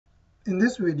In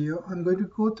this video, I'm going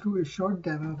to go through a short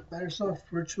demo of Parasoft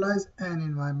VIrtualize and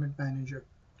Environment Manager.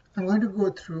 I'm going to go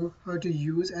through how to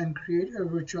use and create a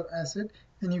virtual asset,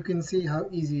 and you can see how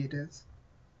easy it is.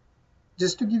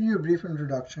 Just to give you a brief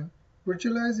introduction,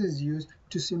 VIrtualize is used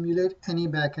to simulate any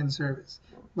backend service,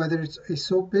 whether it's a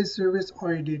SOAP-based service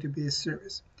or a database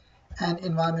service. And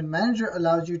Environment Manager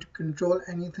allows you to control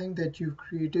anything that you've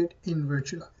created in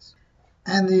VIrtualize.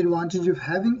 And the advantage of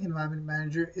having Environment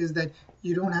Manager is that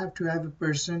you don't have to have a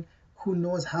person who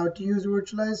knows how to use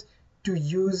VIrtualize to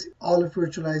use all of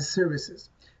VIrtualize services.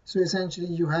 So essentially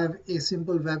you have a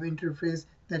simple web interface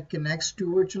that connects to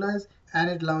VIrtualize, and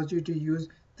it allows you to use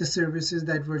the services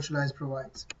that VIrtualize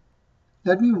provides.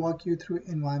 Let me walk you through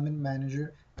Environment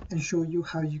Manager and show you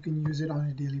how you can use it on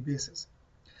a daily basis.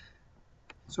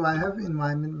 So I have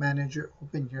Environment Manager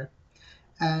open here,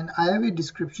 and I have a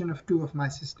description of two of my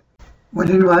systems. What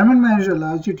Environment Manager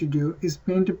allows you to do is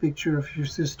paint a picture of your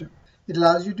system. It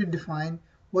allows you to define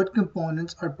what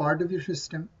components are part of your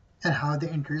system and how they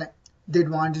interlink. The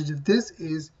advantage of this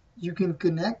is you can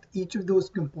connect each of those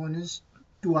components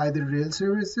to either Rails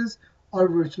services or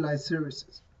virtualized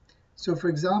services. So for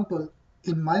example,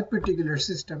 in my particular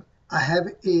system, I have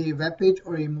a web page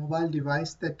or a mobile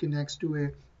device that connects to a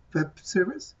web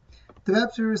service. The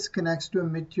web service connects to a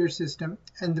mid-tier system,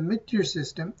 and the mid-tier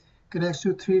system connects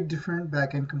to three different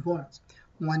backend components.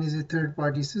 One is a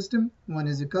third-party system, one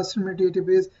is a customer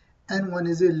database, and one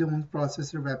is a loan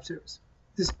processor web service.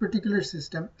 This particular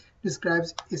system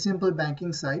describes a simple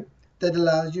banking site that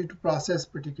allows you to process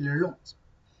particular loans.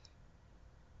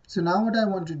 So now what I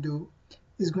want to do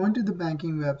is go into the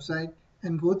banking website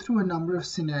and go through a number of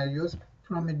scenarios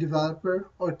from a developer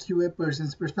or QA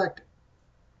person's perspective.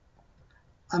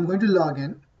 I'm going to log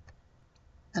in.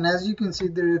 And as you can see,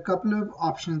 there are a couple of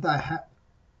options that I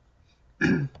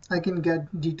have. I can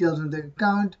get details on the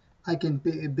account, I can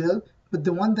pay a bill, but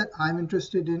the one that I'm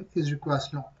interested in is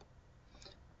request loan.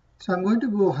 So I'm going to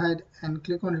go ahead and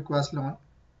click on request loan.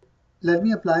 Let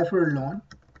me apply for a loan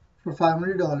for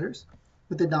 $500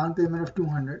 with a down payment of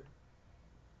 $200.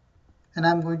 And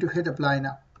I'm going to hit apply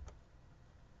now.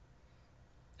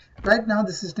 Right now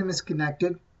the system is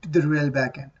connected to the Rails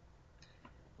backend.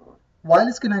 While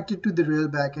it's connected to the Rails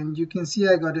backend, you can see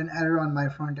I got an error on my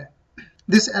front end.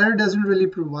 This error doesn't really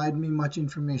provide me much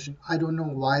information. I don't know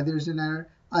why there's an error.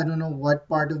 I don't know what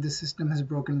part of the system has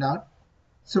broken down.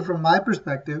 So from my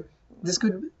perspective, this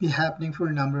could be happening for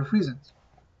a number of reasons.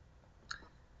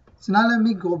 So now let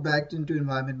me go back into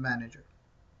Environment Manager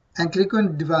and click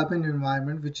on Development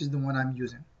Environment, which is the one I'm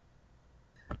using.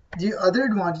 The other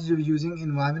advantage of using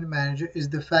Environment Manager is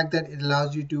the fact that it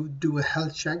allows you to do a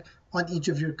health check on each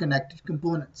of your connected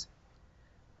components.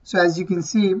 So as you can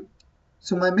see,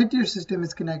 my mid-tier system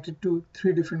is connected to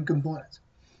three different components.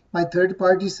 My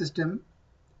third-party system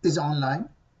is online.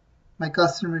 My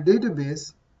customer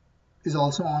database is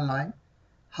also online.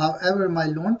 However, my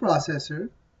loan processor,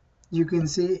 you can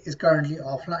see, is currently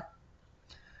offline.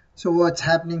 So what's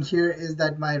happening here is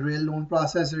that my Rails loan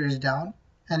processor is down,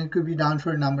 and it could be down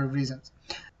for a number of reasons.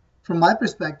 From my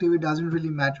perspective, it doesn't really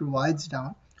matter why it's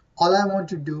down. All I want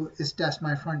to do is test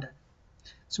my front end.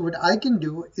 So what I can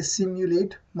do is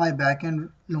simulate my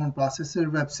backend loan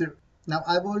processor web server. Now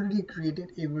I've already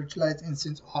created a virtualized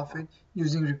instance of it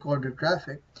using recorded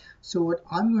graphic. So what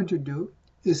I'm going to do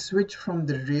is switch from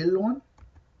the Rails loan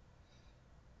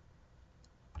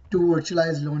to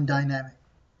virtualized loan dynamic,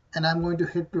 and I'm going to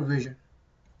hit provision.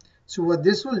 So what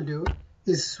this will do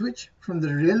is switch from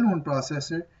the Rails loan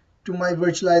processor to my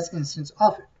virtualized instance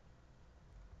of it.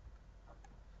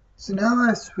 So now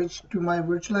I've switched to my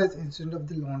virtualized instance of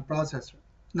the loan processor.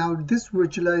 Now this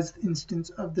virtualized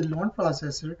instance of the loan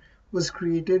processor was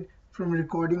created from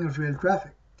recording of Rails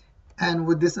traffic. And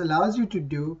what this allows you to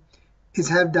do is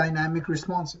have dynamic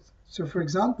responses. So for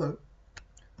example,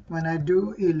 when I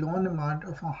do a loan amount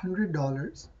of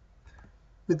 $100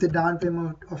 with a down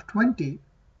payment of $20,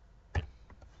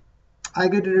 I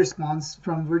get a response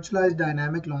from virtualized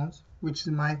dynamic loans, which is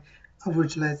my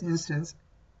virtualized instance,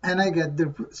 and I get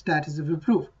the status of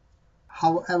approved.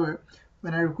 However,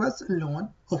 when I request a loan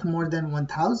of more than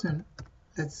 1,000,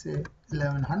 let's say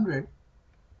 1,100,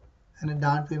 and a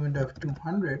down payment of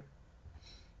 200,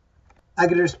 I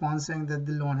get a response saying that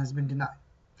the loan has been denied.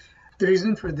 The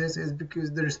reason for this is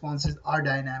because the responses are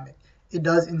dynamic. It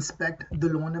does inspect the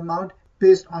loan amount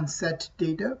based on set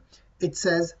data. It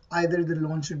says either the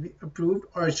loan should be approved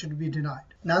or it should be denied.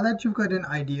 Now that you've got an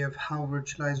idea of how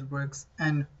VIrtualize works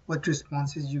and what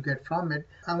responses you get from it,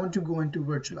 I want to go into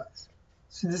VIrtualize.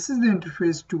 So this is the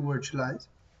interface to VIrtualize,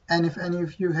 and if any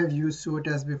of you have used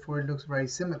SOAP before, it looks very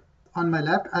similar. On my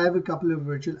left, I have a couple of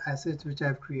virtual assets which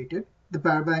I've created. the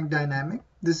Parabank dynamic.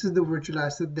 This is the virtual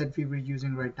asset that we were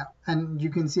using right now. And you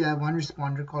can see I have one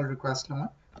responder called request loan,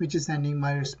 which is sending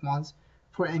my response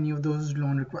for any of those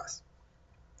loan requests.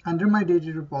 Under my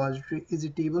data repository is a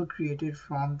table created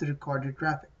from the recorded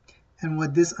traffic. And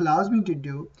what this allows me to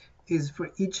do is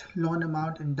for each loan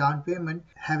amount and down payment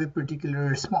have a particular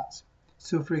response.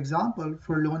 So for example,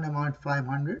 for loan amount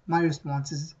 500, my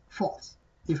response is false.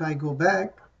 If I go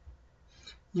back,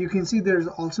 you can see there's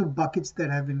also buckets that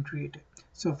have been created.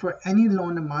 So for any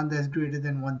loan amount that's greater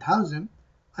than 1,000,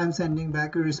 I'm sending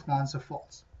back a response of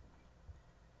false.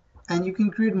 And you can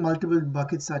create multiple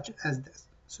buckets such as this.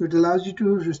 So it allows you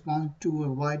to respond to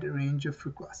a wide range of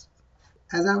requests.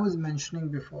 As I was mentioning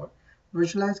before,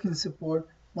 VIrtualize can support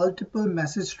multiple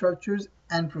message structures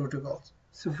and protocols.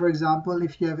 So for example,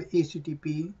 if you have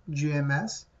HTTP,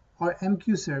 JMS, or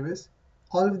MQ service,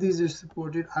 all of these are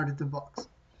supported out of the box.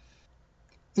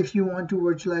 If you want to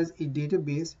virtualize a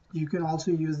database, you can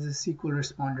also use the SQL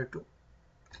Responder tool.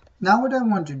 Now what I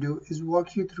want to do is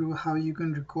walk you through how you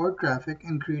can record traffic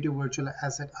and create a virtual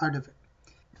asset out of it.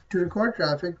 To record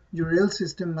traffic, your real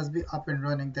system must be up and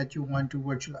running that you want to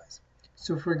virtualize.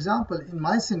 So for example, in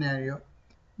my scenario,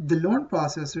 the loan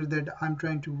processor that I'm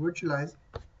trying to virtualize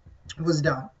was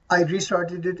down. I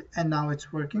restarted it and now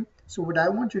it's working. So what I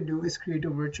want to do is create a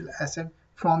virtual asset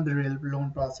from the real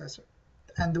loan processor.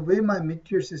 And the way my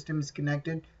mid-tier system is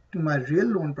connected to my real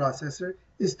loan processor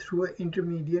is through an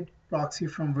intermediate proxy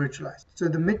from VIrtualize. So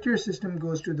the mid-tier system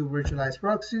goes to the VIrtualize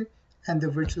proxy, and the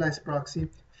VIrtualize proxy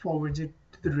forwards it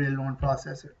to the real loan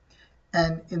processor.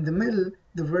 And in the middle,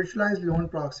 the VIrtualize loan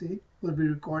proxy will be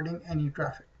recording any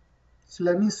traffic. So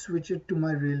let me switch it to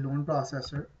my real loan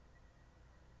processor.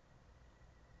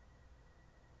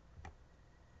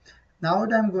 Now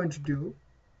what I'm going to do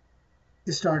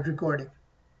is start recording.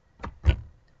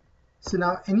 So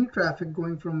now any traffic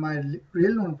going from my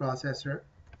real loan processor,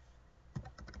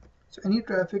 so any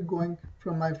traffic going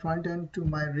from my front end to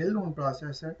my real loan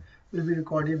processor will be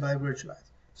recorded by VIrtualize.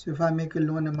 So if I make a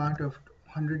loan amount of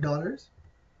 $100,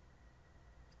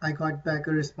 I got back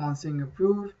a response saying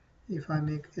approved. If I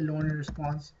make a loan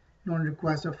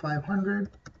request of 500,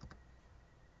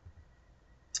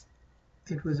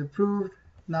 it was approved.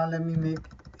 Now let me make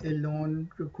a loan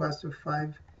request of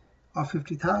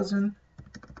 50,000.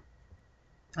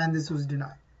 And this was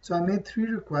denied. So I made 3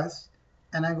 requests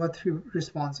and I got 3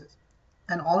 responses.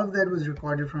 And all of that was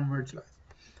recorded from VIrtualize.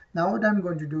 Now what I'm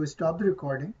going to do is stop the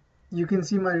recording. You can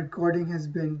see my recording has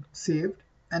been saved.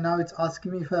 And now it's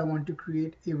asking me if I want to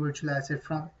create a virtual asset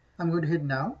from it. I'm going to hit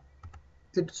now.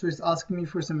 So it's asking me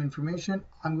for some information.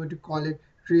 I'm going to call it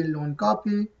real loan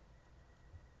copy.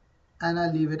 And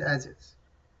I'll leave it as is.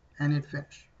 And hit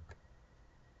finish.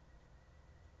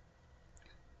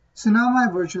 So now my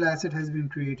virtual asset has been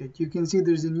created. You can see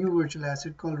there's a new virtual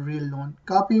asset called real loan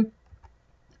copy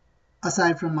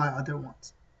aside from my other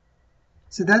ones.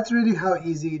 So that's really how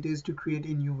easy it is to create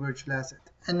a new virtual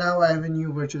asset. And now I have a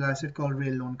new virtual asset called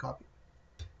real loan copy.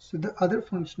 So the other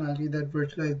functionality that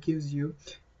VIrtualize gives you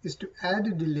is to add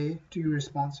a delay to your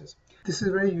responses. This is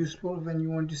very useful when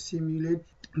you want to simulate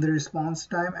the response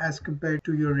time as compared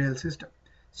to your real system.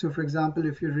 So for example,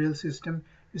 if your real system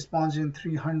responds in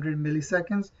 300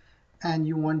 milliseconds, and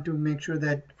you want to make sure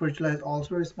that VIrtualize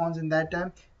also responds in that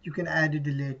time, you can add a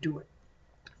delay to it.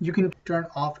 You can turn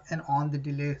off and on the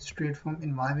delay straight from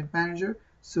Environment Manager.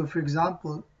 So for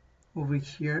example, over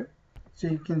here, so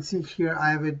you can see here I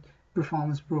have a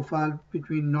performance profile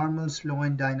between normal, slow,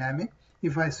 and dynamic.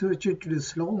 If I switch it to the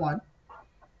slow one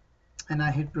and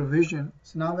I hit provision,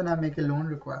 so now when I make a loan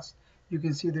request, you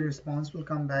can see the response will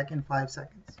come back in 5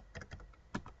 seconds.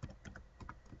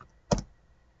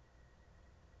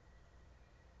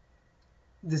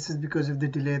 This is because of the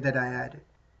delay that I added.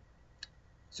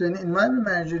 So in Environment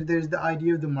Manager, there's the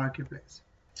idea of the marketplace.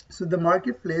 So the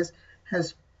marketplace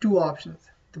has 2 options,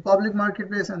 the public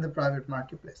marketplace and the private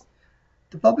marketplace.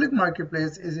 The public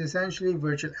marketplace is essentially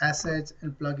virtual assets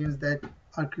and plugins that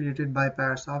are created by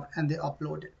Parasoft and they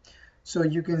upload it. So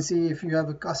you can see if you have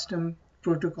a custom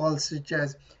protocol such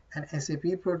as an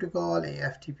SAP protocol, a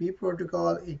FTP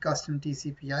protocol, a custom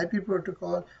TCP/IP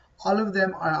protocol, all of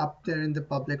them are up there in the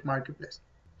public marketplace.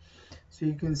 So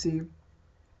you can see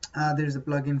there's a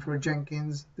plugin for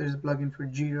Jenkins, there's a plugin for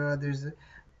Jira,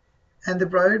 and the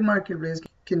private marketplace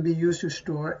can be used to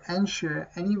store and share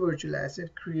any virtual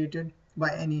asset created by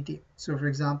any team. So for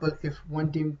example, if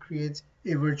one team creates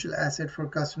a virtual asset for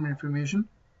customer information,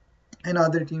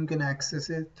 another team can access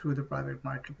it through the private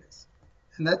marketplace.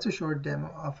 And that's a short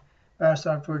demo of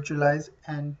Parasoft VIrtualize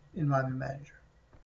and Environment Manager.